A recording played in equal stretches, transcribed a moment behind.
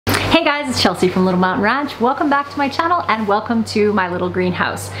Hey guys, it's Chelsea from Little Mountain Ranch. Welcome back to my channel and welcome to my little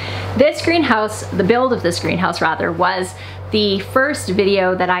greenhouse. This greenhouse, the build of this greenhouse rather, was the first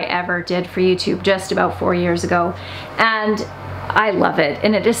video that I ever did for YouTube just about 4 years ago. And I love it.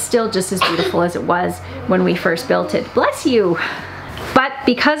 And it is still just as beautiful as it was when we first built it. Bless you. But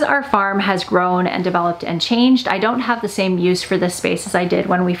because our farm has grown and developed and changed, I don't have the same use for this space as I did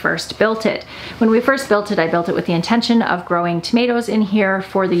when we first built it. When we first built it, I built it with the intention of growing tomatoes in here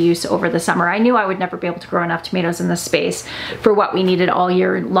for the use over the summer. I knew I would never be able to grow enough tomatoes in this space for what we needed all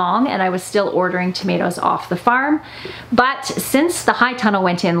year long, and I was still ordering tomatoes off the farm. But since the high tunnel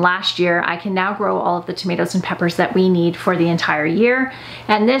went in last year, I can now grow all of the tomatoes and peppers that we need for the entire year,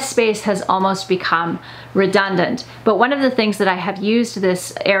 and this space has almost become redundant. But one of the things that I have used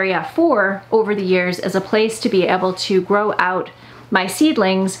this area for over the years is a place to be able to grow out my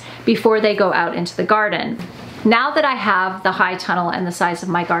seedlings before they go out into the garden. Now that I have the high tunnel and the size of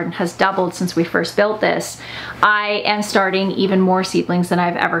my garden has doubled since we first built this, I am starting even more seedlings than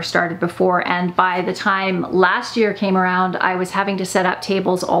I've ever started before. And by the time last year came around, I was having to set up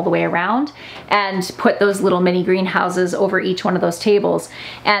tables all the way around and put those little mini greenhouses over each one of those tables.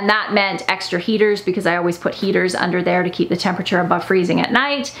 And that meant extra heaters, because I always put heaters under there to keep the temperature above freezing at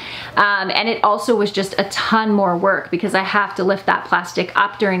night. And it also was just a ton more work because I have to lift that plastic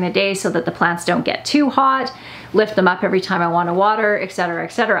up during the day so that the plants don't get too hot, lift them up every time I want to water, etc.,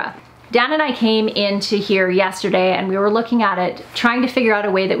 etc. Dan and I came into here yesterday and we were looking at it, trying to figure out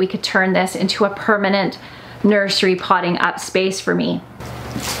a way that we could turn this into a permanent nursery potting up space for me.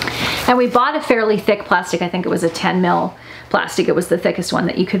 And we bought a fairly thick plastic, I think it was a 10 mil plastic, it was the thickest one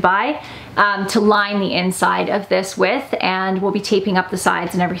that you could buy, to line the inside of this with, and we'll be taping up the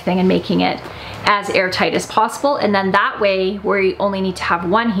sides and everything and making it as airtight as possible. And then that way we only need to have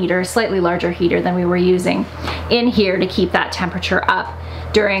one heater, a slightly larger heater than we were using in here, to keep that temperature up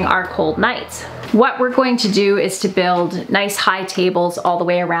during our cold nights. What we're going to do is to build nice high tables all the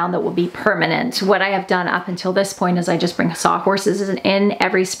way around that will be permanent. What I have done up until this point is I just bring sawhorses in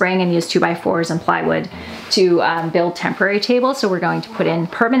every spring and use 2x4s and plywood to build temporary tables. So we're going to put in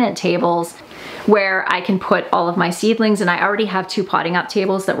permanent tables where I can put all of my seedlings, and I already have 2 potting up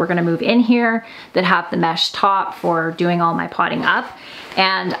tables that we're going to move in here that have the mesh top for doing all my potting up.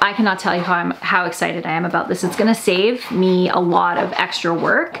 And I cannot tell you how excited I am about this. It's going to save me a lot of extra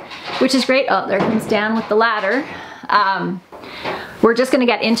work, which is great. Oh, there comes Dan with the ladder. We're just going to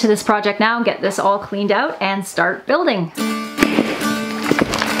get into this project now and get this all cleaned out and start building.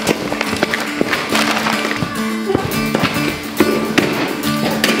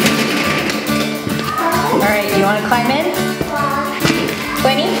 You want to climb in?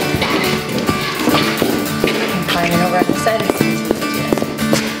 20? I'm climbing over on the side.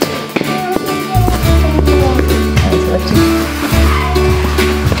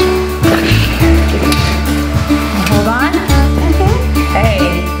 Hold on. Hey.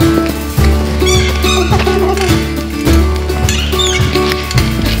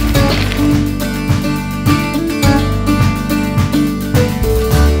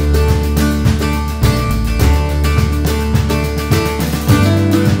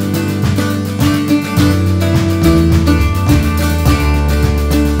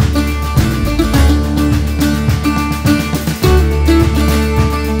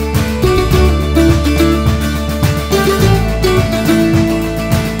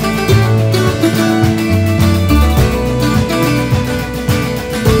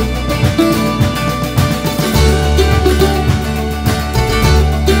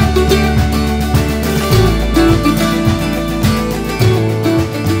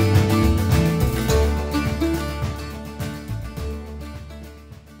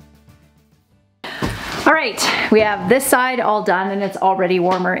 All right, we have this side all done and it's already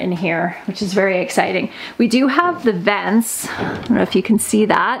warmer in here, which is very exciting. We do have the vents, I don't know if you can see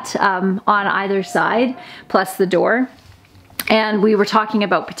that, on either side, plus the door. And we were talking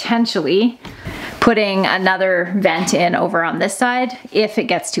about potentially putting another vent in over on this side if it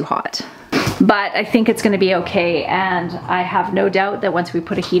gets too hot. But I think it's going to be okay, and I have no doubt that once we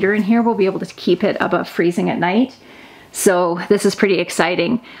put a heater in here, we'll be able to keep it above freezing at night. So this is pretty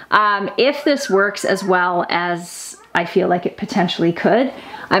exciting. If this works as well as I feel like it potentially could,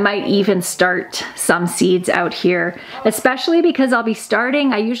 I might even start some seeds out here, especially because I'll be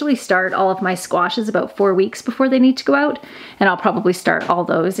starting, I usually start all of my squashes about 4 weeks before they need to go out, and I'll probably start all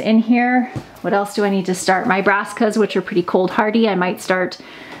those in here. What else do I need to start? My brassicas, which are pretty cold hardy, I might start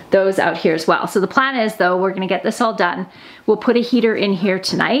those out here as well. So the plan is though, we're gonna get this all done. We'll put a heater in here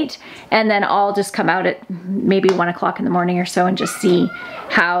tonight, and then I'll just come out at maybe 1 o'clock in the morning or so and just see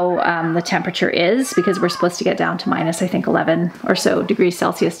how the temperature is, because we're supposed to get down to minus, I think, 11 or so degrees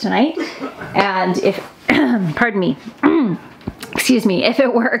Celsius tonight. And if, pardon me, excuse me, if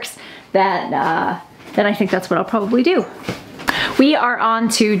it works, then I think that's what I'll probably do. We are on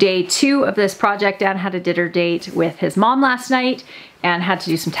to day 2 of this project. Dan had a dinner date with his mom last night and had to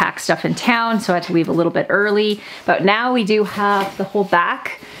do some tax stuff in town, so I had to leave a little bit early. But now we do have the whole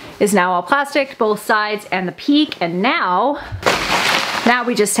back is now all plastic, both sides and the peak, and now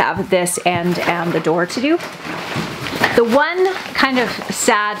we just have this end and the door to do. The one kind of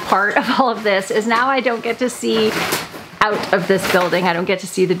sad part of all of this is now I don't get to see out of this building. I don't get to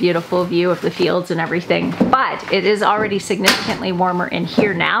see the beautiful view of the fields and everything, but it is already significantly warmer in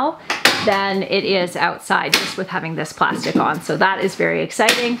here now than it is outside just with having this plastic on. So that is very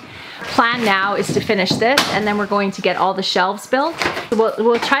exciting. Plan now is to finish this, and then we're going to get all the shelves built.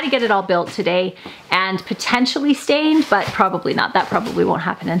 We'll try to get it all built today and potentially stained, but probably not. That probably won't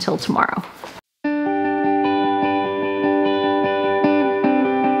happen until tomorrow.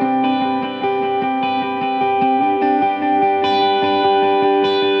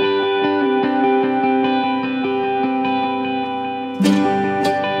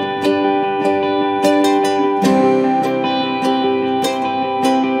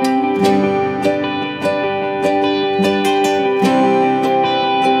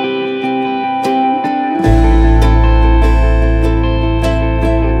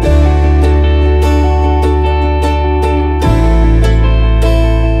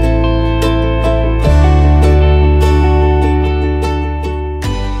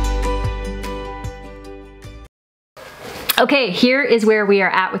 Okay, here is where we are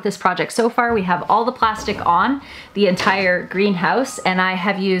at with this project so far. We have all the plastic on the entire greenhouse, and I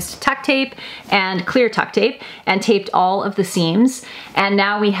have used tuck tape and clear tuck tape and taped all of the seams. And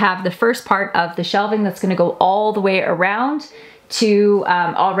now we have the first part of the shelving that's gonna go all the way around to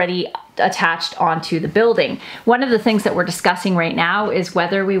already attached onto the building. One of the things that we're discussing right now is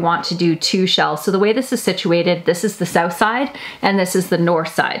whether we want to do 2 shelves. So the way this is situated, this is the south side and this is the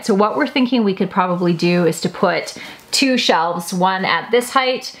north side. So what we're thinking we could probably do is to put 2 shelves, one at this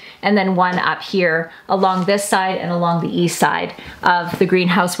height and then one up here along this side and along the east side of the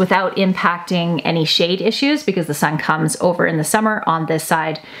greenhouse without impacting any shade issues, because the sun comes over in the summer on this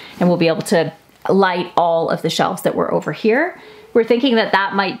side and we'll be able to light all of the shelves that were over here. We're thinking that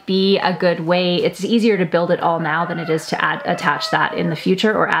that might be a good way. It's easier to build it all now than it is to attach that in the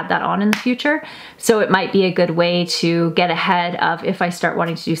future or add that on in the future. So it might be a good way to get ahead of if I start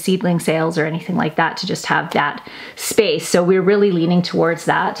wanting to do seedling sales or anything like that, to just have that space. So we're really leaning towards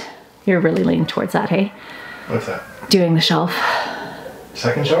that. You're really leaning towards that, hey? What's that? Doing the shelf.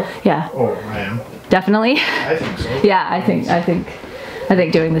 Second shelf? Yeah. Oh, I am. Definitely? I think so. Yeah, I think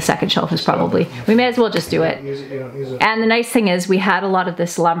doing the second shelf is probably, we may as well just do it. You don't use it. And the nice thing is we had a lot of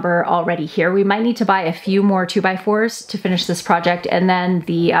this lumber already here. We might need to buy a few more 2x4s to finish this project, and then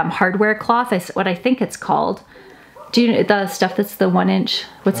the hardware cloth, what I think it's called. Do you know the stuff that's the 1 inch?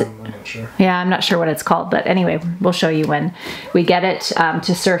 What's it? I'm not sure. Yeah, I'm not sure what it's called, but anyway, we'll show you when we get it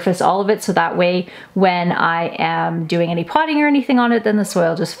to surface all of it, so that way when I am doing any potting or anything on it, then the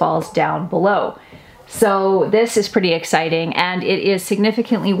soil just falls down below. So this is pretty exciting, and it is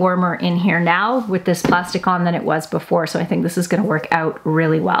significantly warmer in here now with this plastic on than it was before, so I think this is going to work out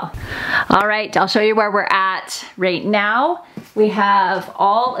really well. All right, I'll show you where we're at right now. We have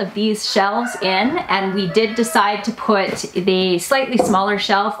all of these shelves in, and we did decide to put the slightly smaller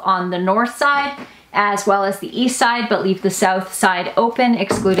shelf on the north side as well as the east side, but leave the south side open,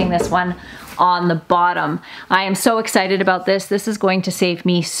 excluding this one on the bottom. I am so excited about this. This is going to save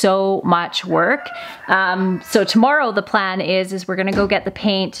me so much work. So tomorrow the plan is we're gonna go get the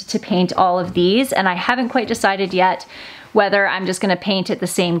paint to paint all of these, and I haven't quite decided yet whether I'm just gonna paint it the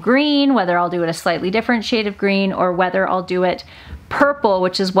same green, whether I'll do it a slightly different shade of green, or whether I'll do it purple,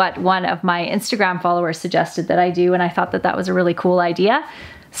 which is what one of my Instagram followers suggested that I do, and I thought that that was a really cool idea.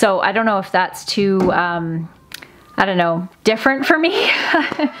 So I don't know if that's too, I don't know, different for me.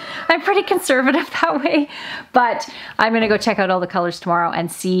 I'm pretty conservative that way, but I'm gonna go check out all the colors tomorrow and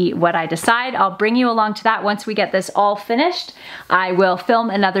see what I decide. I'll bring you along to that once we get this all finished. I will film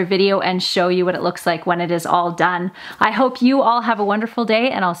another video and show you what it looks like when it is all done. I hope you all have a wonderful day,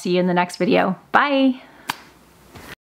 and I'll see you in the next video. Bye.